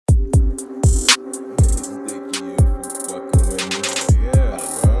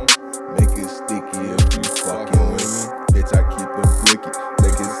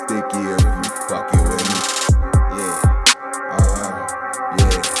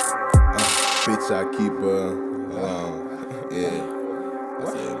Bitch, I keep yeah. I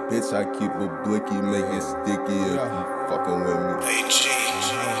said, bitch, I keep a blicky, make it sticky if you fucking with me.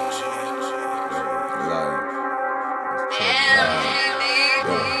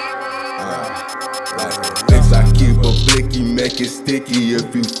 Bitch, I keep a blicky, make it sticky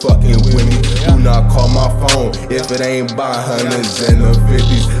if you fucking with me. Do not call my phone if it ain't by hundreds and the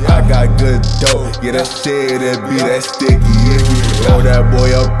 50s. I got good dope, yeah, that shit, that be that sticky icky. Throw that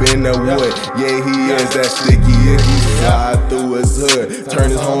boy up in the wood, yeah, he is that sticky icky. Slide through his hood, turn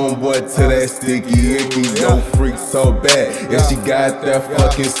his homeboy to that sticky icky. No freak so bad, yeah, she got that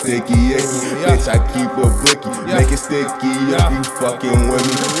fucking sticky icky. Bitch, I keep a blicky, make it sticky if you fucking with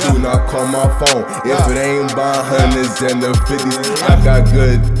me. Do not call my phone if it ain't by hundreds and the 50s. I got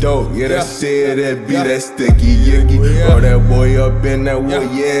good dope, yeah, that shit, that be that sticky icky. Throw that boy up in that wood,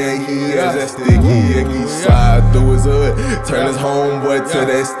 yeah, he is that sticky icky. Slide through his hood, turn his homeboy to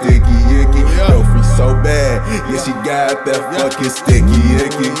that sticky icky. No freak so bad, yeah, she got that fucking sticky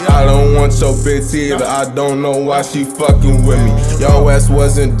icky. I don't want your bitch either, I don't know why she fucking with me. Yo ass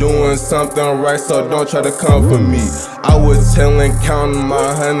wasn't doing something right, so don't try to come for me. I was chillin', counting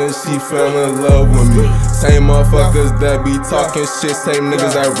my hundreds, she fell in love with me. Same motherfuckers that be talking shit, same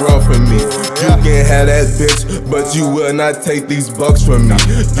niggas that run from me. You can have that bitch, but you will not take these bucks from me.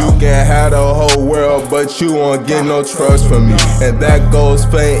 You can have the whole world, but you won't get no trust from me. And that goes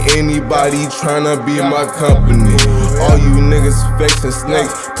for anybody tryna be my company. All you niggas fakes and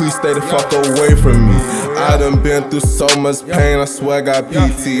snakes, please stay the fuck away from me. I done been through so much pain, I swear I got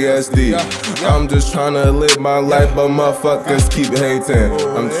PTSD. I'm just tryna live my life, but motherfuckers keep hating.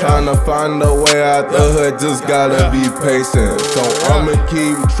 I'm tryna find a way out the hood, just gotta be patient. So I'ma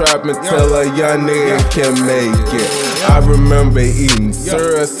keep trapping till a young nigga can make it. I remember eating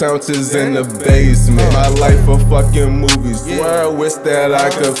syrup sandwiches in the basement. My life a fucking movie, swear I wish that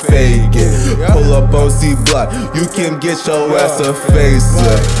I could fake it. Pull up on C-Block, you can get your ass a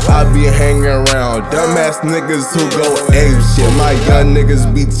facelift. I be hanging around dumbass niggas who go ape shit. My young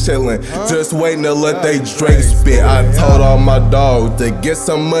niggas be chillin', just waiting to let they Drake spit. I told all my dogs to get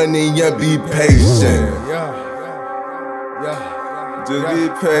some money and be patient. Just be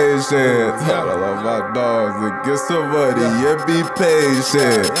patient. Tell all of my dogs to get some money and be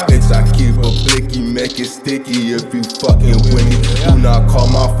patient. Bitch, I keep a blicky, make it sticky if you fucking with me. Do not call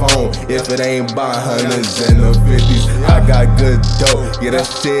my phone if it ain't by hundreds and the 50s. I got good dope, yeah, that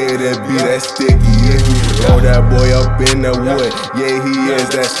shit, that be that sticky icky. Throw that boy up in the wood, yeah, he is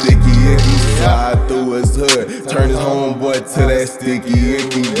that sticky icky. Slide through his hood, turn his homeboy to that sticky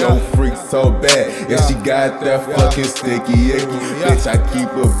icky. No freak so bad, yeah, she got that fucking sticky icky. Bitch, I keep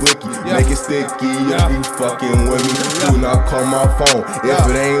a blicky, make it sticky if you fucking with me. Do not call my phone if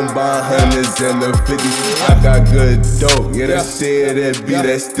it ain't by hundreds and the 50s. I got good dope, yeah, that shit, that be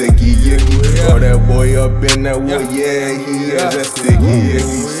that sticky icky. Throw that boy up in that wood, yeah, he is that sticky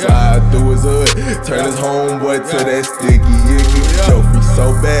icky. Slide through his hood, turn his homeboy to that sticky icky. No freak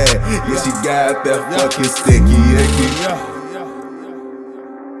so bad, yeah, she got that fucking sticky icky.